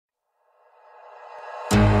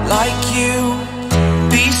like you,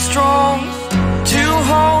 be strong to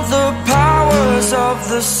hold the powers of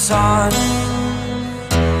the sun.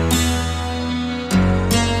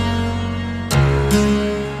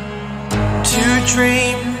 To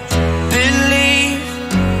dream, believe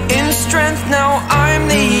in strength, now I'm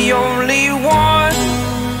the only one,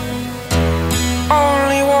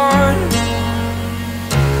 only one.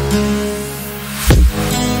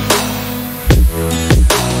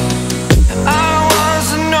 I was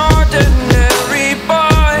an ordinary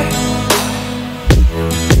boy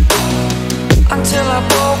until I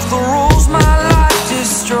broke the rules, my life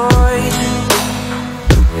destroyed,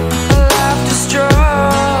 a life destroyed.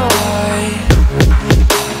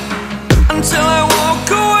 Until I walk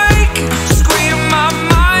awake, scream my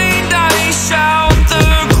mind, I shout, the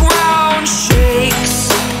ground shakes.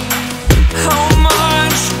 How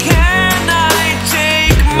much can I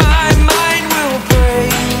take? My mind will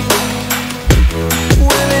break.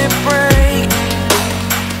 Will it break?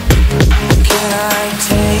 Can I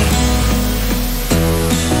take?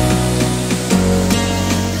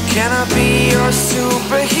 Can I be your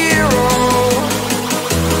superhero?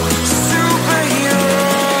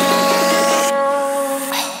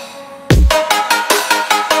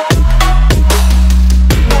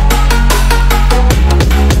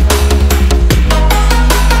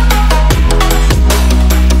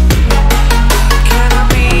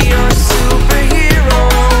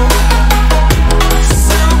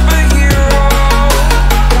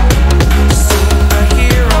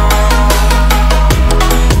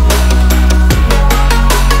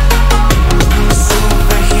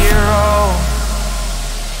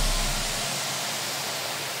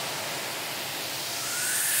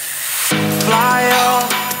 Fly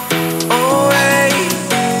away.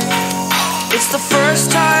 It's the first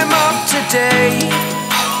time of today.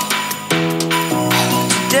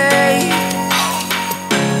 Today.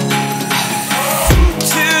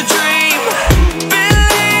 To dream,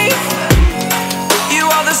 believe. You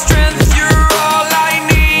are the strength, you're all I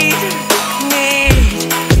need.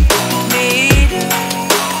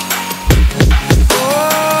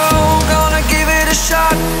 Oh, gonna give it a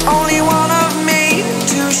shot. Only one of me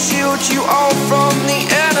to shield you all from the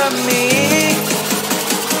enemy.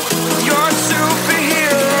 You're a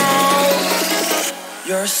superhero.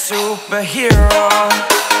 You're a superhero.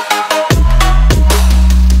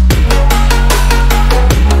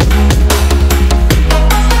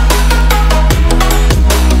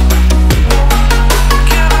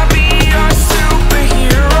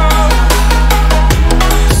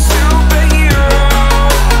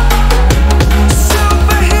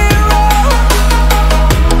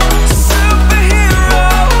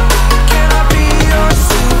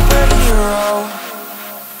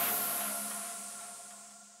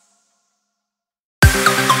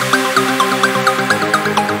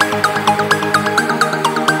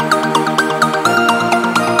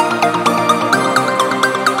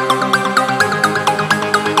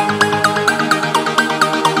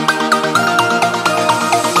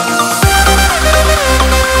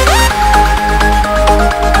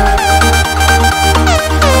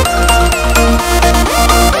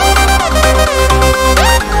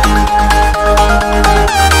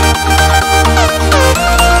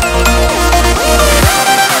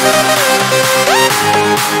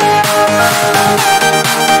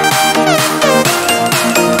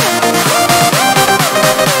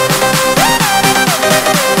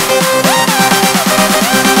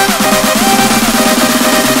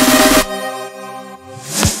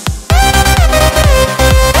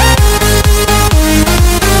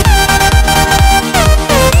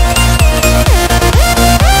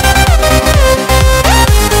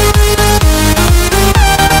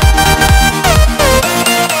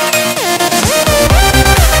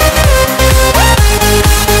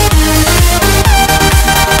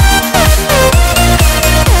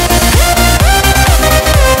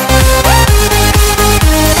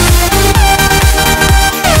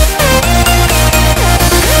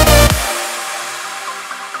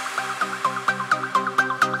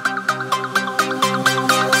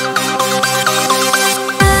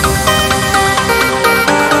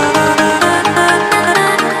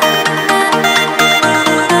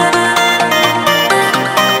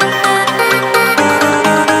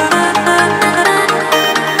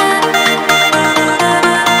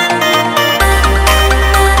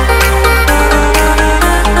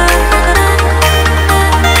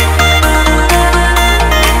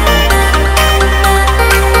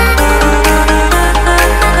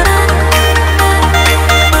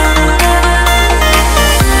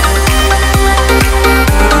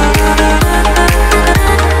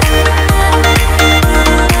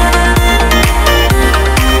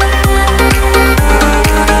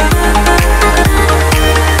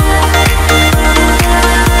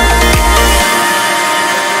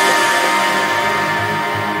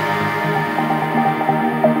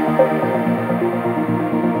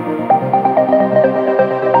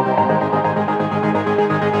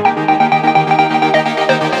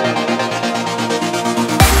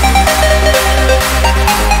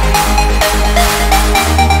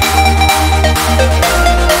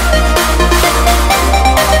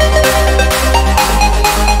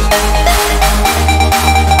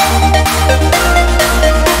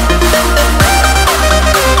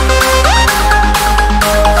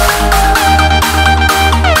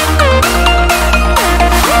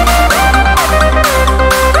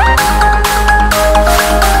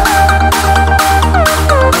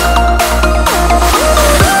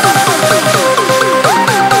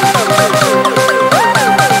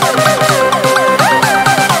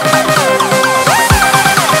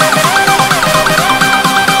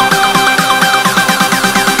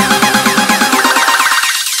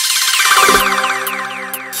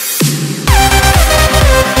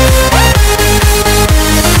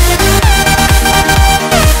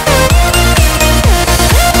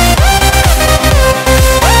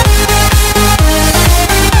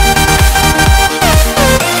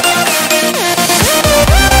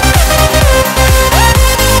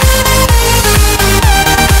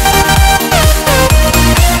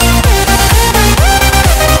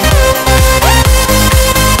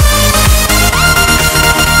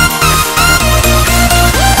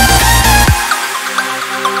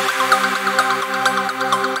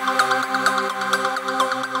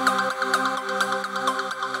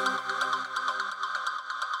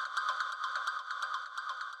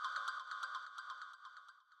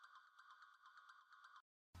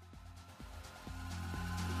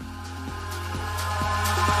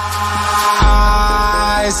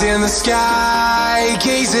 Eyes in the sky,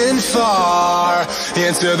 gazing far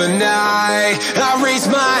into the night. I raise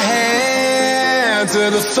my hand to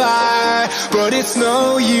the fire, but it's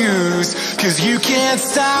no use, 'cause you can't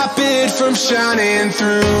stop it from shining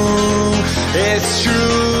through. It's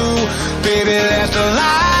true, baby, let the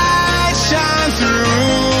light shine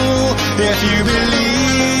through. If you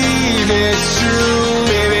believe it's true,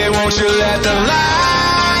 baby, won't you let the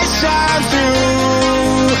light shine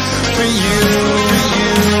through for you, for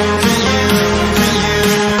you, for you, for you,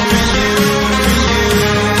 for you, for you, for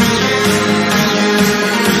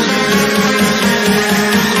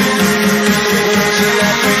you, won't you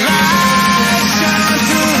let the light shine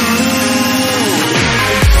through?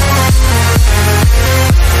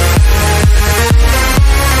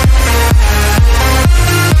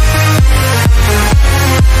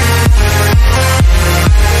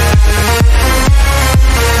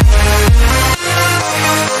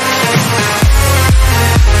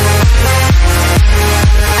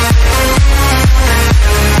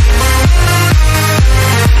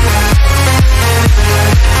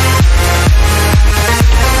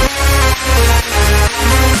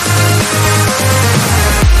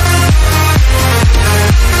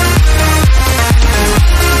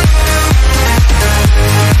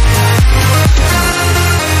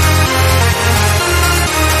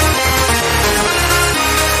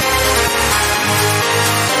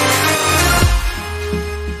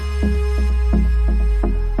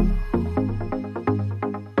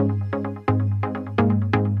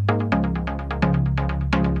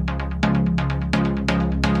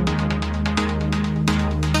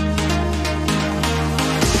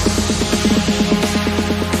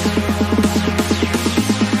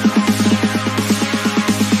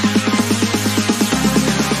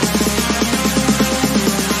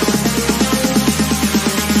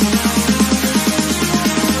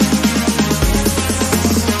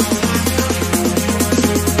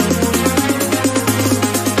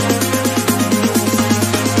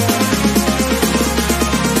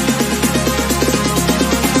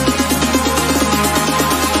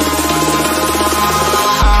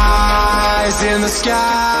 In the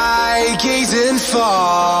sky, gazing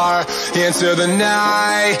far into the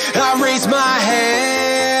night. I raise my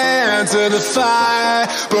hand to the fire,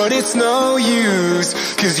 but it's no use,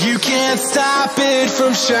 'cause you can't stop it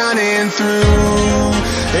from shining through.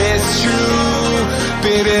 It's true,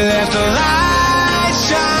 baby, let the light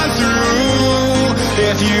shine through.